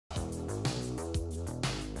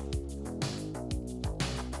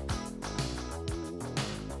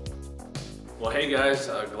Well, hey guys,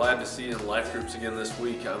 glad to see you in life groups again this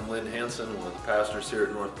week. I'm Lynn Hanson, one of the pastors here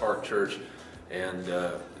at North Park Church, and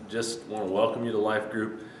just want to welcome you to life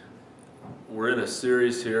group. We're in a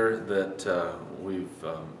series here that we've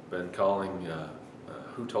been calling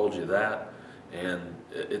Who Told You That? And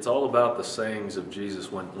it's all about the sayings of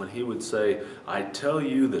Jesus. When he would say, I tell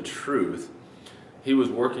you the truth, he was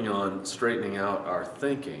working on straightening out our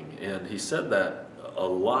thinking, and he said that a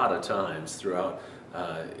lot of times throughout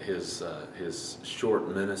his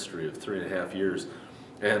short ministry of 3.5 years.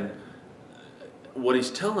 And what he's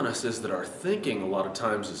telling us is that our thinking a lot of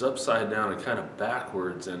times is upside down and kind of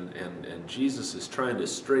backwards, and Jesus is trying to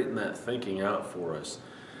straighten that thinking out for us.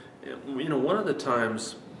 You know, one of the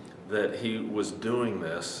times that he was doing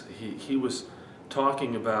this, he was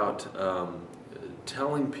talking about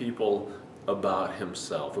telling people about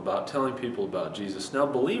himself, about telling people about Jesus. Now,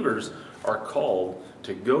 believers are called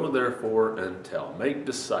to go therefore and tell, make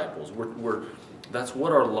disciples. That's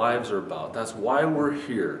what our lives are about. That's why we're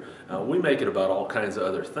here. We make it about all kinds of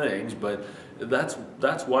other things, but that's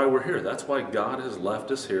why we're here. That's why God has left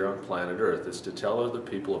us here on planet Earth, is to tell other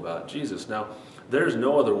people about Jesus. Now, there's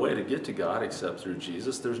no other way to get to God except through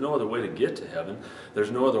Jesus. There's no other way to get to heaven.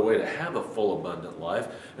 There's no other way to have a full, abundant life.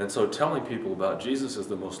 And so telling people about Jesus is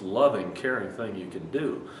the most loving, caring thing you can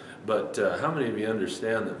do. But how many of you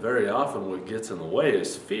understand that very often what gets in the way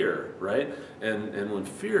is fear, right? And when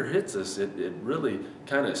fear hits us, it really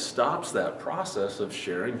kind of stops that process of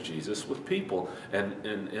sharing Jesus with people. And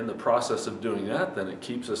in the process of doing that, then it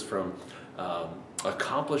keeps us from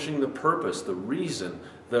accomplishing the purpose, the reason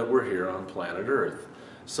that we're here on planet Earth.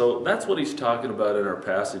 So that's what he's talking about in our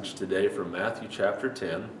passage today from Matthew chapter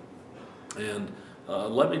 10. And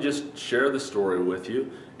let me just share the story with you,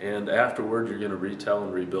 and afterward you're going to retell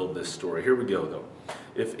and rebuild this story. Here we go, though.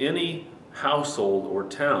 If any household or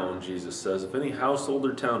town, Jesus says, if any household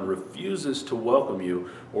or town refuses to welcome you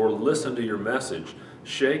or listen to your message,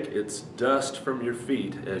 shake its dust from your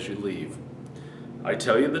feet as you leave. I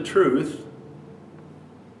tell you the truth,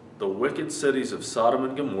 the wicked cities of Sodom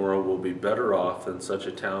and Gomorrah will be better off than such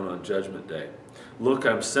a town on Judgment Day. Look,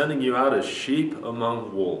 I'm sending you out as sheep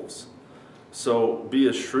among wolves. So be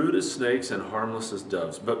as shrewd as snakes and harmless as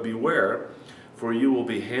doves. But beware, for you will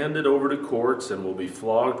be handed over to courts and will be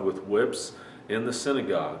flogged with whips in the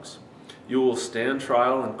synagogues. You will stand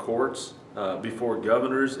trial in courts before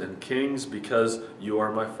governors and kings because you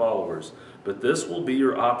are my followers. But this will be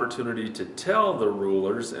your opportunity to tell the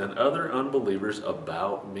rulers and other unbelievers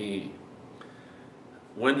about me.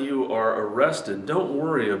 When you are arrested, don't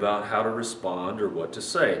worry about how to respond or what to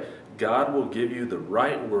say. God will give you the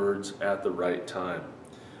right words at the right time.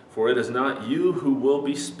 For it is not you who will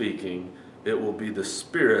be speaking, it will be the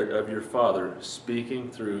Spirit of your Father speaking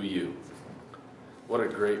through you. What a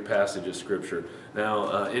great passage of Scripture.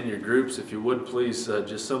 Now, in your groups, if you would please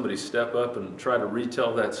just somebody step up and try to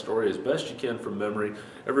retell that story as best you can from memory.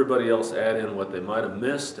 Everybody else add in what they might have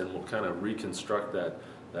missed, and we'll kind of reconstruct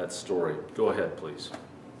that story. Go ahead, please.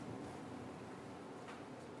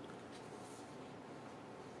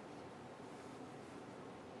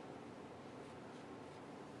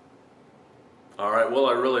 All right, well,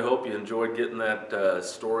 I really hope you enjoyed getting that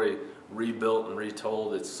story rebuilt and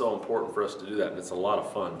retold. It's so important for us to do that, and it's a lot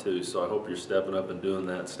of fun too. So I hope you're stepping up and doing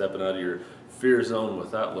that, stepping out of your fear zone with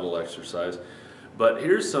that little exercise. But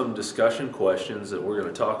here's some discussion questions that we're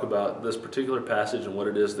going to talk about this particular passage and what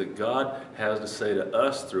it is that God has to say to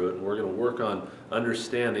us through it. And we're going to work on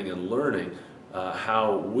understanding and learning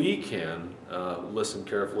how we can listen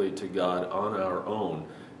carefully to God on our own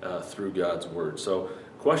through God's Word. So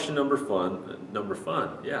question number one,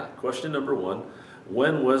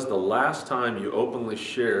 when was the last time you openly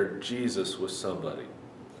shared Jesus with somebody?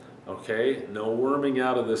 Okay, no worming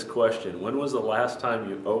out of this question. When was the last time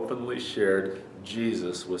you openly shared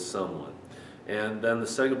Jesus with someone? And then the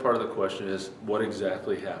second part of the question is, what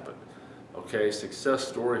exactly happened? Okay, success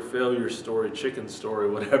story, failure story, chicken story,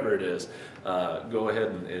 whatever it is. Go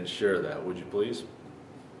ahead and share that, would you please?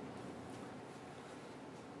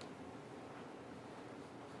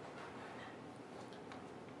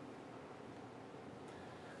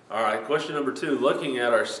 All right, question number two, looking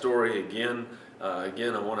at our story again, I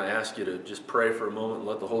want to ask you to just pray for a moment and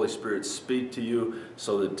let the Holy Spirit speak to you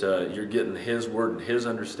so that you're getting His Word and His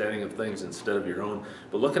understanding of things instead of your own.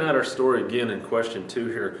 But looking at our story again in question two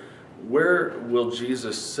here, where will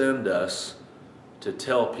Jesus send us to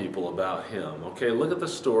tell people about Him? Okay, look at the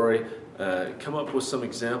story, come up with some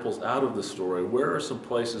examples out of the story. Where are some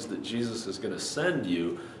places that Jesus is going to send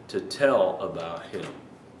you to tell about Him?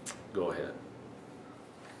 Go ahead.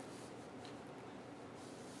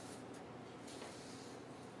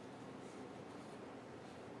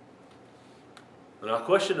 Now,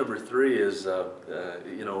 question number 3 is,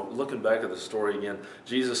 looking back at the story again,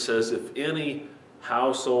 Jesus says, if any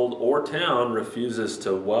household or town refuses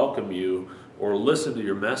to welcome you or listen to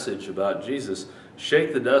your message about Jesus,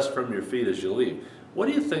 shake the dust from your feet as you leave. What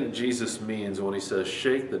do you think Jesus means when he says,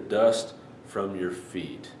 shake the dust from your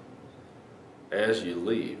feet as you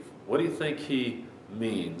leave? What do you think he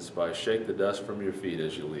means by shake the dust from your feet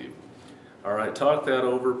as you leave? All right, talk that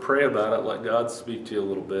over, pray about it, let God speak to you a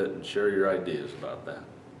little bit, and share your ideas about that.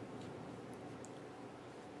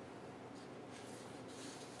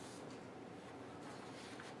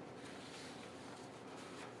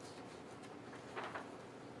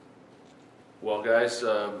 Well, guys,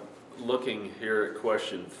 looking here at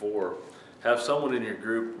question 4, have someone in your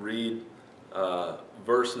group read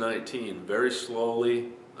verse 19 very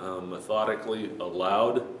slowly, methodically,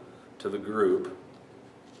 aloud to the group.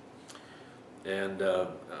 And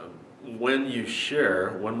when we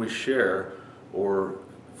share or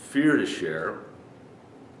fear to share,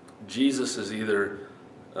 Jesus is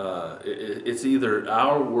it's either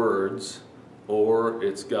our words or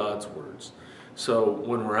it's God's words. So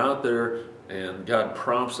when we're out there and God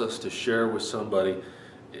prompts us to share with somebody,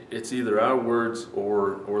 it's either our words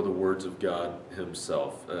or the words of God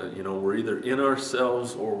himself. We're either in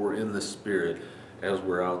ourselves or we're in the Spirit as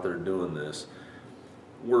we're out there doing this.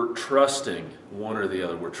 We're trusting one or the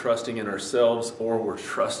other. We're trusting in ourselves or we're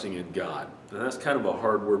trusting in God. And that's kind of a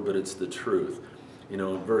hard word, but it's the truth. In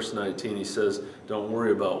verse 19 he says, don't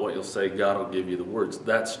worry about what you'll say, God will give you the words.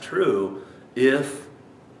 That's true if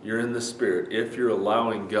you're in the Spirit, if you're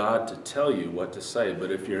allowing God to tell you what to say.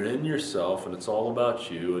 But if you're in yourself and it's all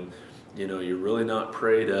about you and you're really not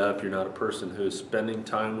prayed up, you're not a person who is spending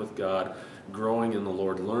time with God, growing in the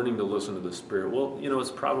Lord, learning to listen to the Spirit, well,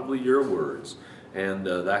 it's probably your words. And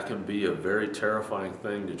that can be a very terrifying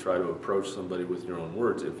thing to try to approach somebody with your own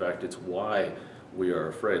words. In fact, it's why we are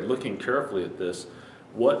afraid. Looking carefully at this,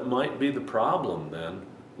 what might be the problem then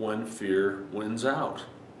when fear wins out?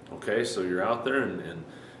 Okay, so you're out there and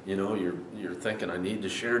you're thinking, I need to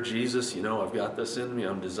share Jesus. I've got this in me.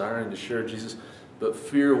 I'm desiring to share Jesus. But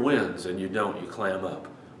fear wins and you don't. You clam up.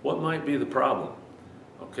 What might be the problem?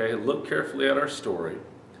 Okay, look carefully at our story.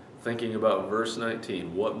 Thinking about verse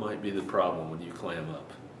 19, what might be the problem when you clam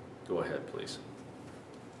up? Go ahead, please.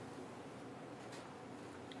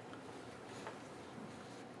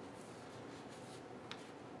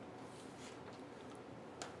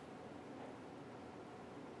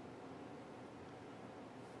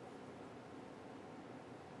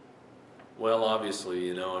 Well,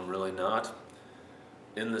 obviously, I'm really not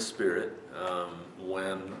in the Spirit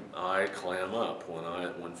when I clam up.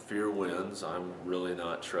 When fear wins, I'm really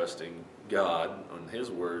not trusting God. On His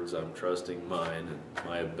words, I'm trusting mine and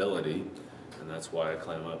my ability, and that's why I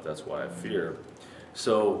clam up. That's why I fear.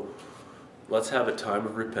 So let's have a time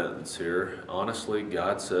of repentance here. Honestly,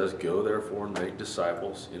 God says, go therefore and make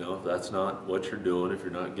disciples. If that's not what you're doing, if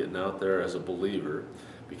you're not getting out there as a believer,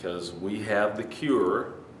 because we have the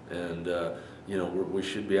cure, and we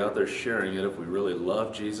should be out there sharing it. If we really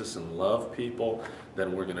love Jesus and love people,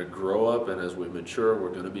 then we're going to grow up, and as we mature,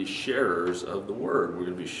 we're going to be sharers of the Word. We're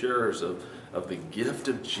going to be sharers of the gift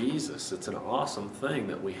of Jesus. It's an awesome thing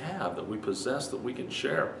that we have, that we possess, that we can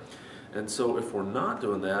share. And so if we're not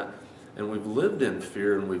doing that, and we've lived in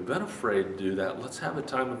fear, and we've been afraid to do that, let's have a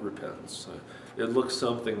time of repentance. It looks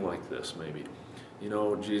something like this, maybe.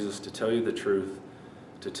 Jesus, to tell you the truth,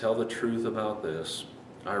 to tell the truth about this,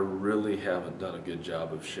 I really haven't done a good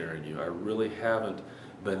job of sharing you. I really haven't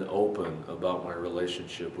been open about my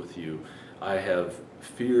relationship with you. I have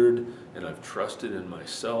feared and I've trusted in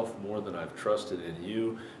myself more than I've trusted in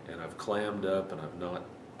you, and I've clammed up and I've not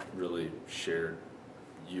really shared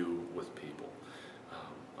you with people.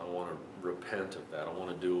 I want to repent of that. I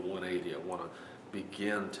want to do a 180. I want to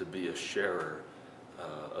begin to be a sharer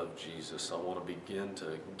of Jesus. I want to begin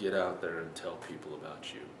to get out there and tell people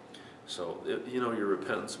about you. So, your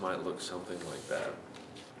repentance might look something like that.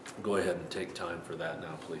 Go ahead and take time for that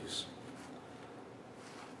now, please.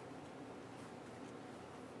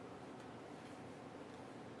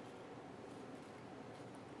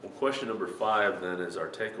 Well, question number 5 then is our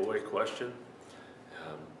takeaway question.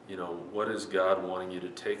 What is God wanting you to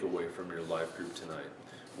take away from your life group tonight?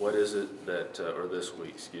 What is it that, or this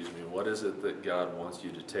week, what is it that God wants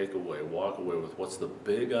you to take away, walk away with? What's the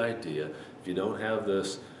big idea? If you don't have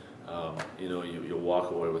this, you'll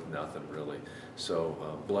walk away with nothing, really.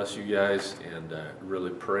 So bless you guys, and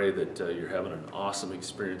really pray that you're having an awesome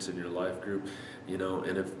experience in your life group.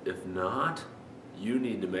 And if not, you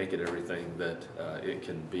need to make it everything that it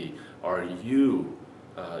can be. Are you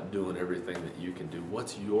doing everything that you can do?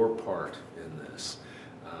 What's your part in this?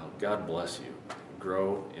 God bless you.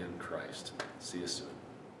 grow in Christ. See you soon.